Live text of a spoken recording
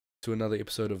To another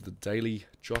episode of the Daily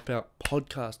Dropout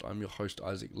Podcast. I'm your host,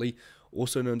 Isaac Lee,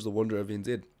 also known as the Wanderer of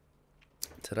NZ.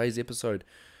 Today's episode,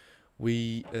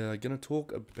 we are going to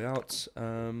talk about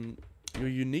your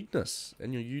uniqueness,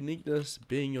 and your uniqueness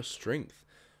being your strength.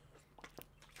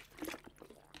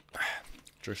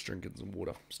 Just drinking some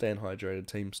water. Staying hydrated,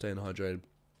 team. Staying hydrated.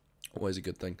 Always a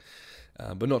good thing.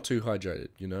 But not too hydrated,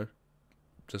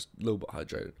 Just a little bit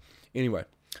hydrated. Anyway,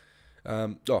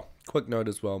 quick note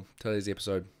as well. Today's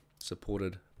episode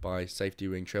supported by Safety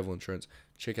Ring Travel Insurance.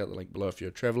 Check out the link below if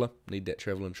you're a traveller. Need that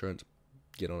travel insurance.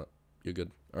 Get on it. You're good.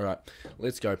 Alright,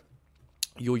 let's go.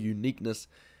 Your uniqueness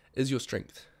is your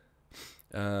strength.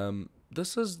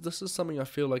 This is something I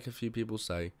feel like a few people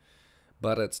say,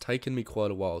 but it's taken me quite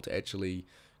a while to actually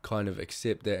kind of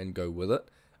accept that and go with it,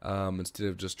 instead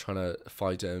of just trying to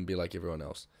fight it and be like everyone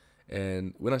else.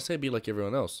 And when I say be like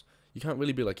everyone else, you can't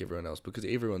really be like everyone else because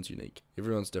everyone's unique.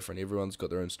 Everyone's different. Everyone's got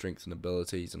their own strengths and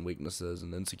abilities and weaknesses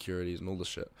and insecurities and all this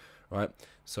shit, right?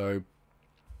 So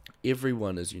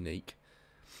everyone is unique,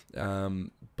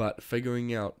 but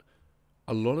figuring out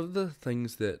a lot of the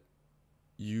things that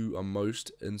you are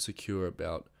most insecure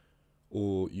about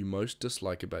or you most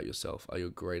dislike about yourself are your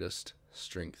greatest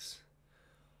strengths.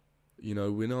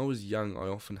 When I was young, I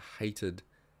often hated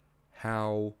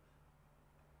how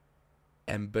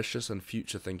ambitious and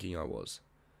future thinking I was.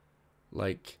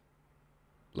 Like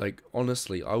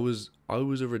honestly, I was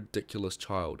a ridiculous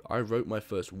child. I wrote my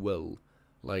first will,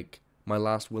 like my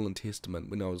last will and testament,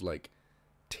 when I was like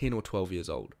 10 or 12 years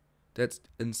old. That's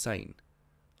insane.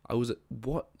 I was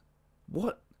what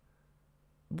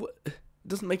it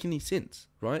doesn't make any sense,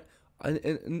 right? I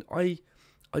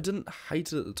didn't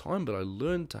hate it at the time, but I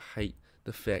learned to hate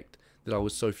the fact that I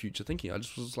was so future thinking. I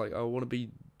just was like, I want to be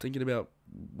thinking about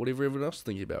whatever everyone else is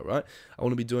thinking about, right? I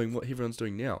want to be doing what everyone's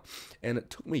doing now. And it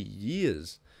took me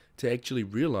years to actually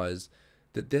realize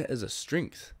that that is a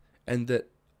strength, and that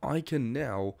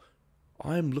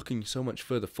I'm looking so much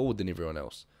further forward than everyone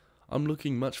else. I'm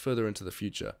looking much further into the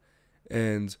future.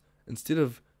 And instead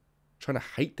of trying to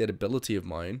hate that ability of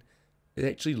mine,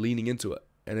 actually leaning into it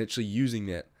and actually using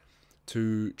that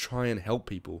to try and help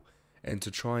people and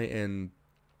to try and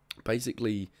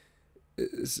basically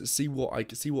see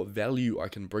what value I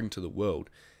can bring to the world.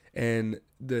 And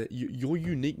your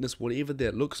uniqueness, whatever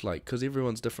that looks like, because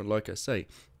everyone's different, like I say,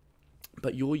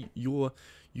 but your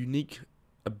unique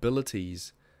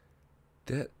abilities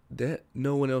that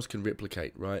no one else can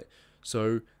replicate, right?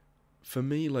 So for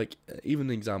me, like, even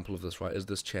an example of this, right, is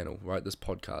this channel, right, this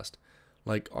podcast.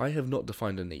 Like, I have not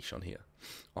defined a niche on here.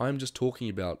 I'm just talking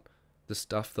about the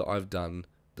stuff that I've done,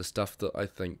 the stuff that I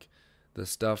think, the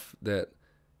stuff that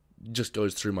just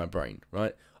goes through my brain,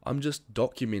 right? I'm just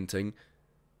documenting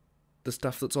the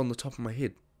stuff that's on the top of my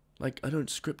head. Like, I don't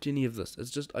script any of this.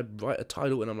 It's just I write a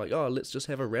title and I'm like, oh, let's just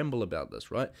have a ramble about this,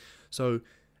 right? So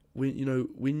when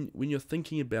you're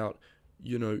thinking about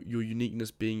your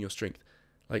uniqueness being your strength,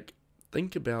 like,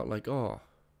 think about, like, oh,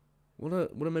 what are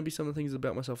maybe some of the things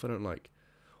about myself I don't like,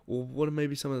 or what are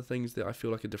maybe some of the things that I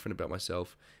feel like are different about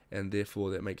myself, and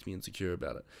therefore that makes me insecure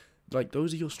about it. Like,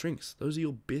 those are your strengths. Those are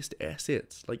your best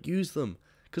assets. Like, use them,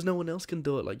 because no one else can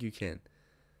do it like you can.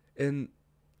 And,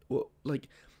 well, like,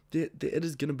 it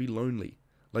is going to be lonely.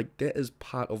 Like, that is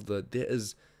part of that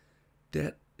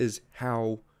is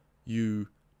how you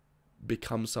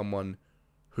become someone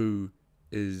who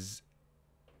gets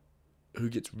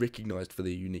recognized for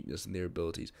their uniqueness and their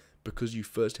abilities, because you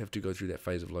first have to go through that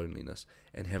phase of loneliness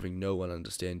and having no one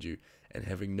understand you and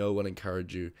having no one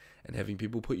encourage you and having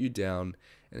people put you down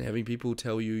and having people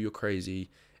tell you you're crazy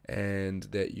and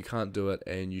that you can't do it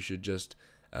and you should just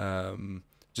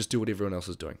do what everyone else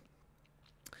is doing.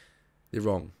 They're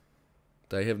wrong.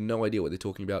 They have no idea what they're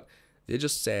talking about. They're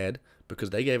just sad because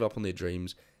they gave up on their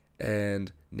dreams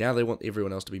and now they want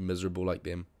everyone else to be miserable like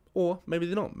them. Or maybe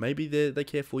they're not. Maybe they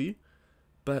care for you.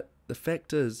 But the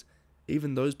fact is,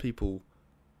 even those people,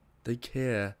 they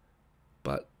care,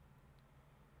 but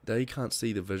they can't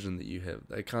see the vision that you have.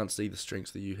 They can't see the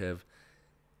strengths that you have.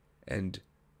 And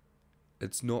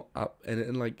it's not up.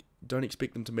 And like, don't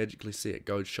expect them to magically see it.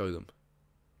 Go show them.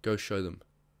 Go show them.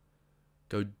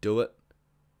 Go do it.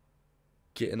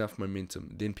 Get enough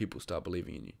momentum. Then people start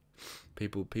believing in you.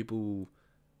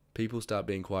 People start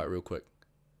being quiet real quick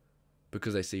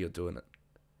because they see you're doing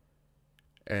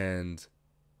it.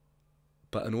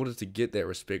 But in order to get that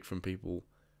respect from people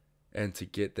and to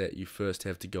get that, you first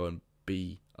have to go and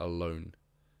be alone.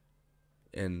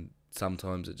 And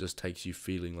sometimes it just takes you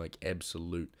feeling like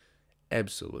absolute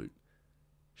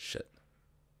shit.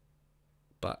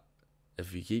 But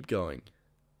if you keep going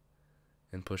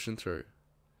and pushing through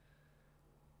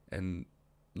and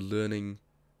learning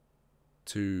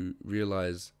to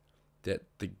realize that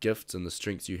the gifts and the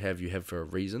strengths you have for a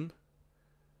reason,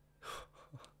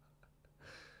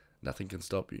 nothing can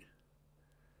stop you.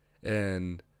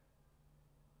 And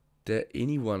that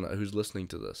anyone who's listening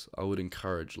to this, I would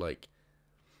encourage, like,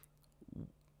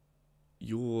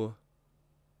 you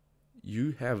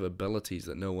have abilities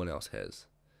that no one else has.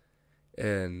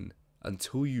 And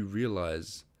until you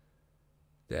realize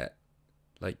that,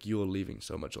 like, you're leaving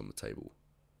so much on the table.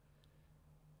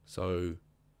 So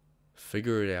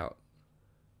figure it out,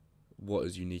 what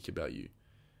is unique about you,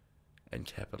 and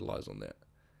capitalize on that.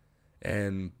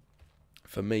 And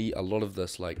for me, a lot of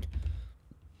this, like,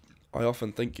 I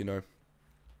often think,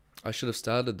 I should have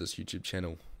started this YouTube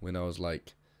channel when I was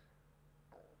like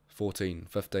 14,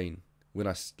 15, when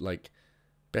I, like,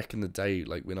 back in the day,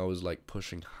 like, when I was, like,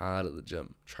 pushing hard at the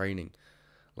gym, training,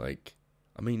 like,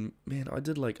 I mean, man, I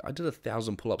did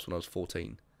 1,000 pull-ups when I was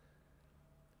 14.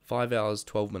 5 hours,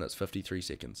 12 minutes, 53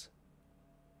 seconds.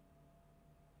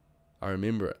 I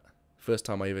remember it. First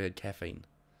time I ever had caffeine.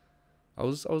 I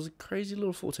was a crazy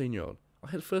little 14-year-old.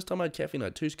 First time I had caffeine, I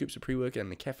had 2 scoops of pre-workout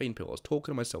and a caffeine pill. I was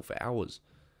talking to myself for hours.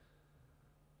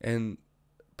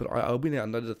 But I went out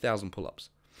and I did 1,000 pull-ups.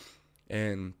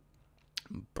 And,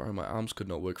 bro, my arms could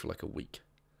not work for like a week.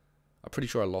 I'm pretty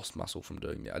sure I lost muscle from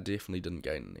doing that. I definitely didn't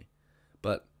gain any.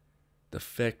 But the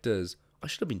fact is, I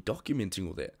should have been documenting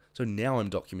all that. So now I'm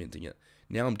documenting it.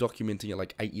 Now I'm documenting it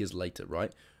like 8 years later,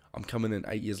 right? I'm coming in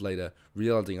 8 years later,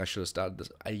 realizing I should have started this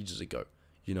ages ago.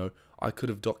 I could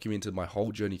have documented my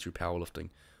whole journey through powerlifting.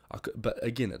 But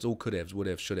again, it's all could haves, would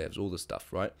haves, should haves, all this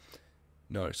stuff, right?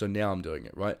 No, so now I'm doing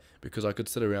it, right? Because I could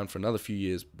sit around for another few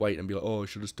years, wait and be like, oh, I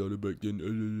should have started back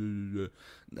then.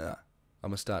 Nah, I'm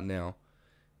going to start now.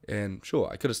 And sure,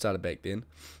 I could have started back then,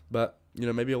 but,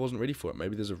 maybe I wasn't ready for it.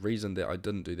 Maybe there's a reason that I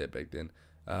didn't do that back then.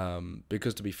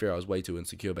 Because to be fair, I was way too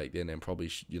insecure back then, and probably,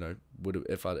 would have,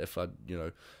 if I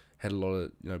had a lot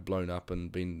of, blown up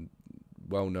and been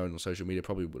well known on social media,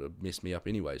 probably would have messed me up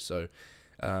anyway. So,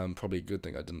 probably a good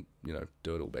thing I didn't,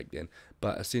 do it all back then.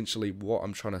 But essentially, what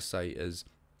I'm trying to say is,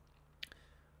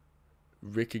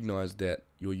 recognize that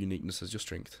your uniqueness is your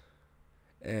strength,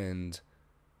 and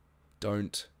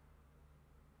don't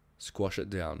squash it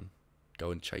down.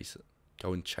 Go and chase it.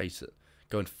 Go and chase it.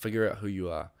 Go and figure out who you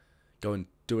are. Go and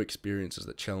do experiences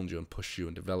that challenge you and push you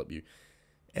and develop you.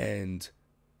 And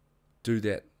do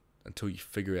that until you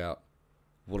figure out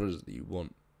what it is that you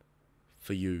want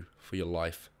for you, for your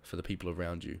life, for the people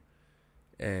around you.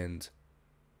 And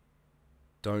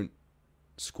don't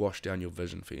squash down your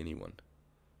vision for anyone,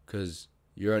 because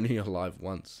you're only alive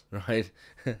once, right?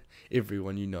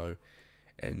 Everyone you know,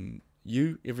 and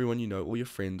everyone you know, all your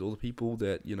friends, all the people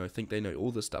that, think they know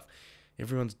all this stuff,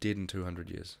 everyone's dead in 200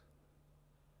 years.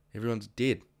 Everyone's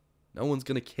dead. No one's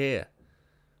going to care.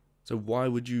 So why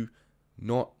would you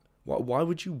why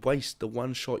would you waste the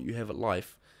one shot you have at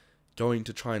life going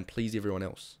to try and please everyone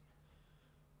else?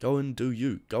 Go and do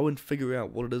you. Go and figure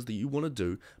out what it is that you want to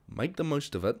do. Make the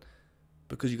most of it,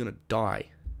 because you're going to die.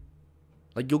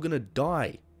 Like, you're going to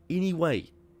die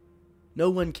anyway. No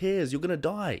one cares. You're going to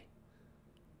die.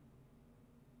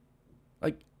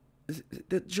 Like,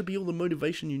 that should be all the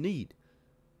motivation you need.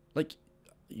 Like,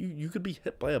 you could be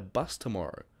hit by a bus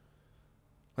tomorrow.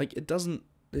 Like, there's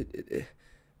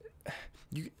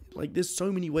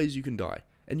so many ways you can die,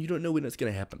 and you don't know when it's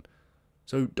going to happen.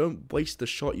 So don't waste the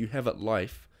shot you have at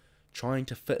life trying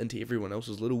to fit into everyone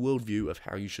else's little worldview of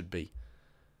how you should be.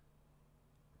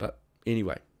 But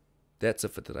anyway, that's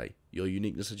it for today. Your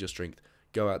uniqueness is your strength.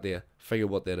 Go out there, figure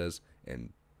what that is,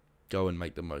 and go and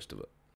make the most of it.